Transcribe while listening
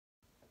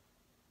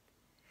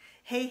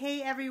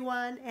Hey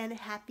everyone, and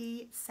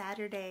happy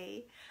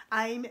Saturday.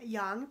 I'm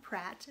Yong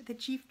Pratt, the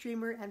Chief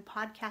Dreamer and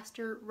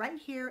podcaster right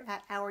here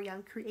at Our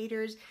Young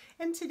Creators,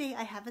 and today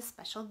I have a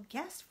special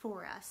guest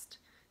for us. Do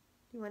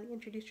you want to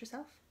introduce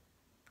yourself?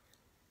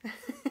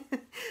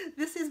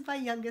 This is my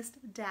youngest,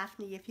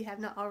 Daphne, if you have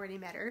not already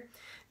met her.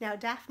 Now,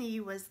 Daphne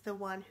was the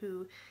one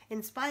who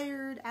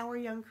inspired Our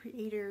Young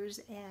Creators,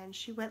 and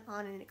she went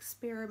on an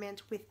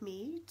experiment with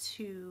me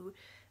to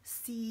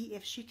see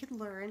if she could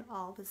learn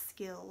all the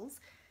skills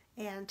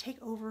and take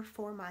over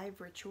for my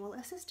virtual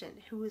assistant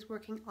who is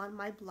working on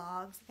my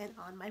blogs and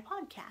on my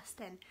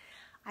podcast. And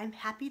I'm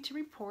happy to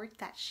report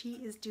that she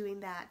is doing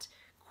that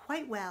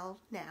quite well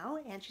now,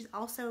 and she's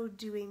also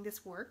doing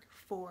this work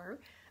for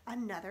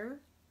another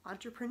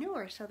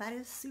entrepreneur. So that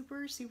is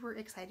super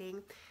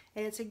exciting,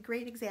 and it's a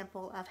great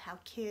example of how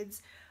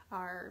kids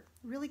are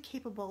really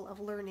capable of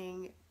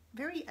learning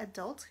very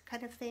adult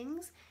kind of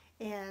things,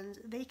 and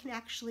they can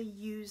actually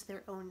use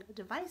their own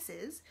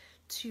devices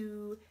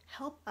to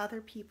help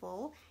other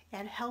people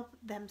and help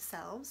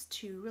themselves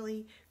to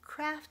really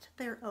craft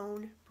their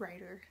own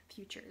brighter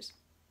futures.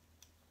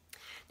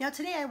 Now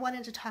today I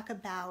wanted to talk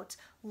about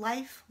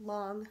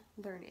lifelong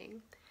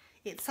learning.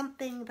 It's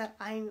something that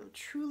I'm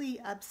truly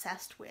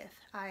obsessed with.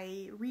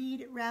 I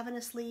read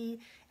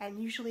ravenously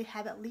and usually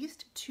have at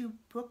least 2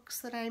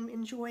 books that I'm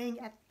enjoying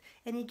at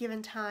any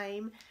given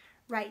time.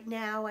 Right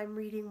now I'm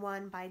reading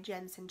one by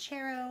Jen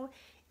Sincero,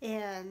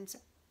 and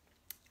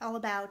all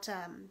about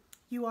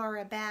You Are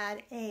a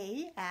Bad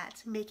A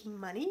at Making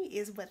Money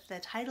is what the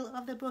title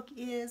of the book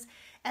is.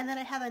 And then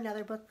I have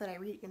another book that I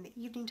read in the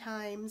evening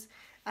times.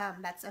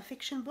 That's a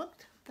fiction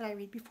book that I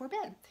read before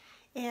bed.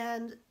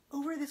 And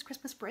over this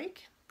Christmas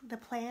break, the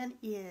plan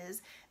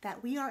is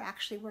that we are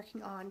actually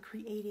working on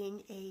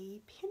creating a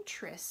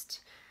Pinterest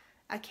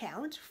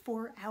account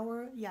for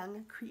Our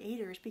Young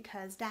Creators,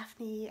 because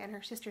Daphne and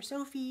her sister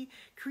Sophie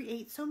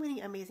create so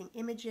many amazing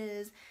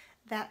images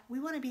that we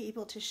want to be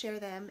able to share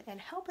them and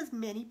help as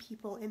many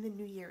people in the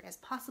new year as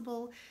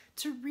possible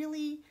to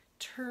really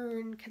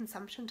turn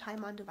consumption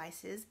time on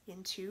devices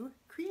into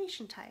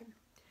creation time.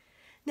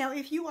 Now,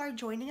 if you are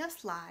joining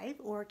us live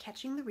or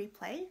catching the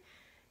replay,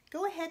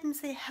 go ahead and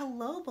say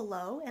hello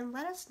below and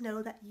let us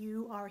know that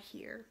you are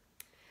here.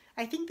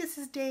 I think this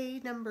is day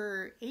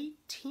number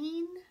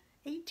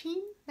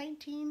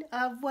 19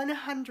 of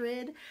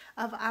 100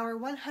 of our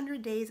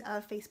 100 Days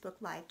of Facebook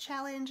Live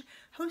Challenge,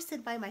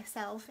 hosted by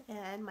myself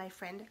and my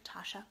friend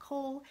Tasha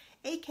Cole,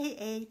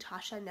 aka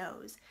Tasha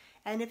Knows.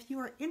 And if you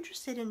are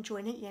interested in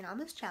joining in on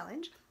this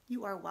challenge,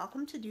 you are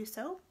welcome to do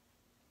so.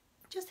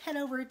 Just head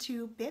over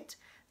to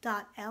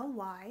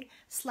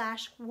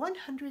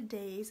bit.ly/100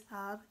 days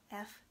of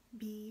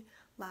FB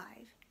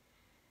Live.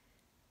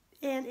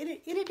 And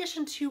in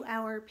addition to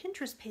our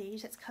Pinterest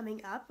page that's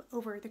coming up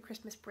over the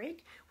Christmas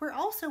break, we're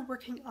also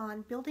working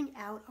on building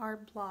out our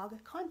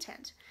blog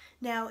content.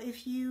 Now,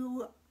 if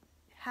you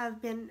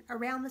have been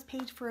around this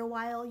page for a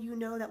while, you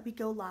know that we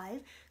go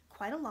live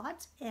quite a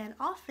lot, and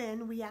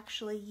often we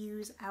actually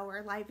use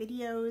our live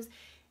videos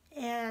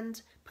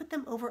and put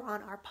them over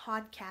on our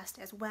podcast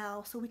as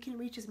well, so we can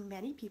reach as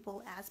many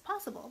people as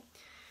possible.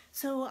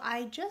 So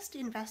I just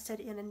invested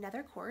in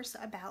another course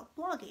about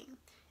blogging.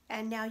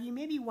 And now you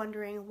may be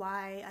wondering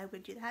why I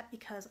would do that,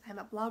 because I'm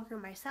a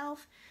blogger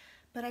myself,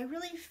 but I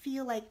really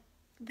feel like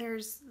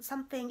there's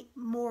something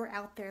more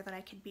out there that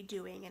I could be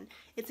doing, and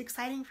it's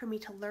exciting for me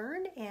to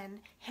learn,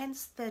 and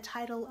hence the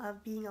title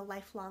of being a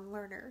lifelong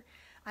learner.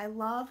 I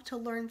love to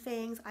learn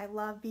things. I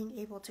love being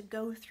able to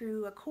go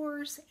through a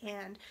course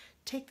and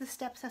take the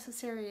steps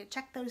necessary to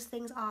check those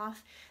things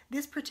off.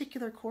 This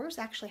particular course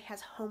actually has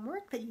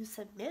homework that you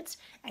submit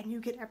and you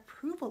get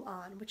approval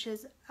on, which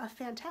is a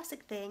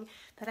fantastic thing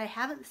that I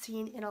haven't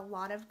seen in a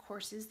lot of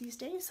courses these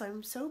days. So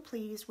I'm so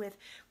pleased with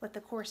what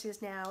the course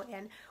is now.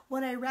 And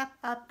when I wrap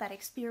up that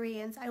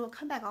experience, I will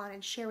come back on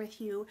and share with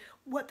you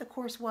what the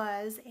course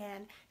was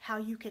and how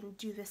you can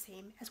do the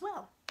same as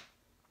well.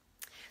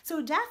 So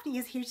Daphne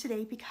is here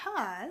today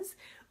because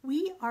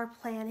we are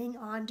planning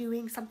on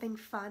doing something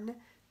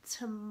fun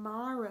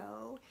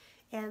tomorrow.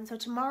 And so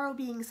tomorrow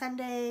being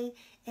Sunday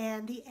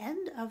and the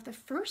end of the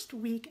first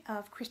week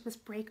of Christmas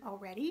break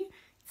already,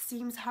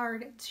 seems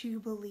hard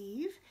to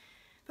believe.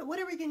 But what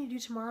are we going to do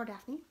tomorrow,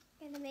 Daphne?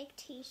 We're going to make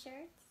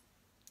t-shirts.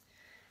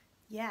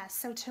 Yeah,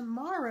 so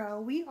tomorrow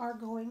we are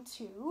going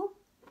to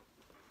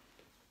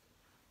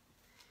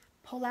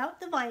pull out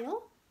the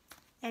vinyl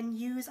and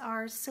use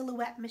our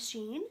silhouette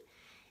machine.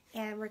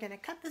 And we're going to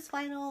cut this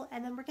vinyl,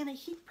 and then we're going to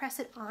heat press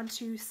it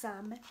onto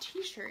some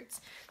t-shirts.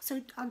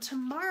 So on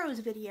tomorrow's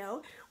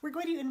video, we're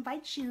going to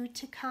invite you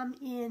to come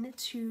in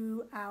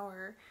to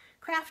our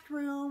craft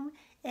room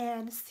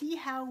and see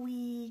how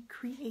we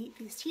create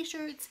these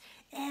t-shirts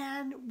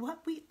and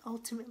what we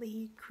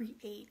ultimately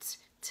create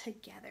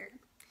together.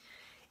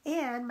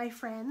 And my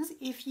friends,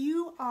 if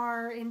you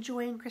are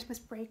enjoying Christmas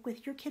break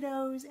with your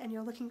kiddos and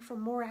you're looking for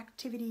more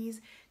activities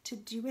to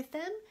do with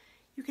them,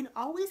 you can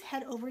always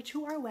head over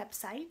to our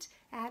website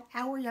at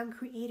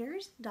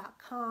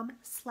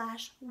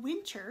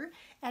ouryoungcreators.com/winter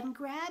and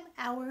grab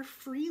our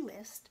free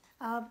list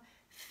of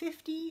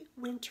 50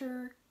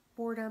 winter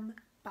boredom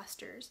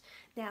busters.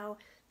 Now,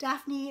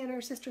 Daphne and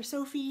her sister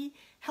Sophie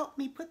helped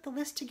me put the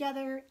list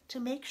together to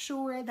make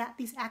sure that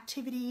these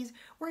activities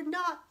were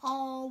not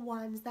all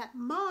ones that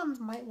moms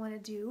might want to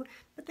do,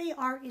 but they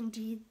are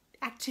indeed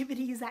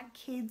activities that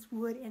kids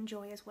would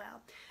enjoy as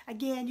well.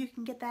 Again, you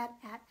can get that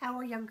at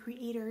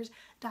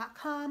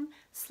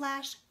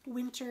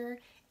ouryoungcreators.com/winter.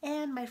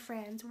 And my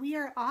friends, we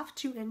are off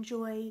to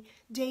enjoy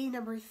day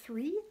number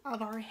 3 of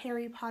our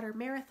Harry Potter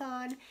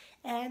marathon,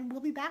 and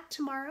we'll be back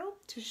tomorrow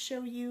to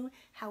show you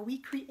how we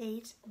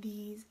create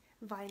these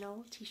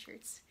vinyl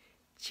t-shirts.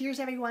 Cheers,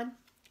 everyone!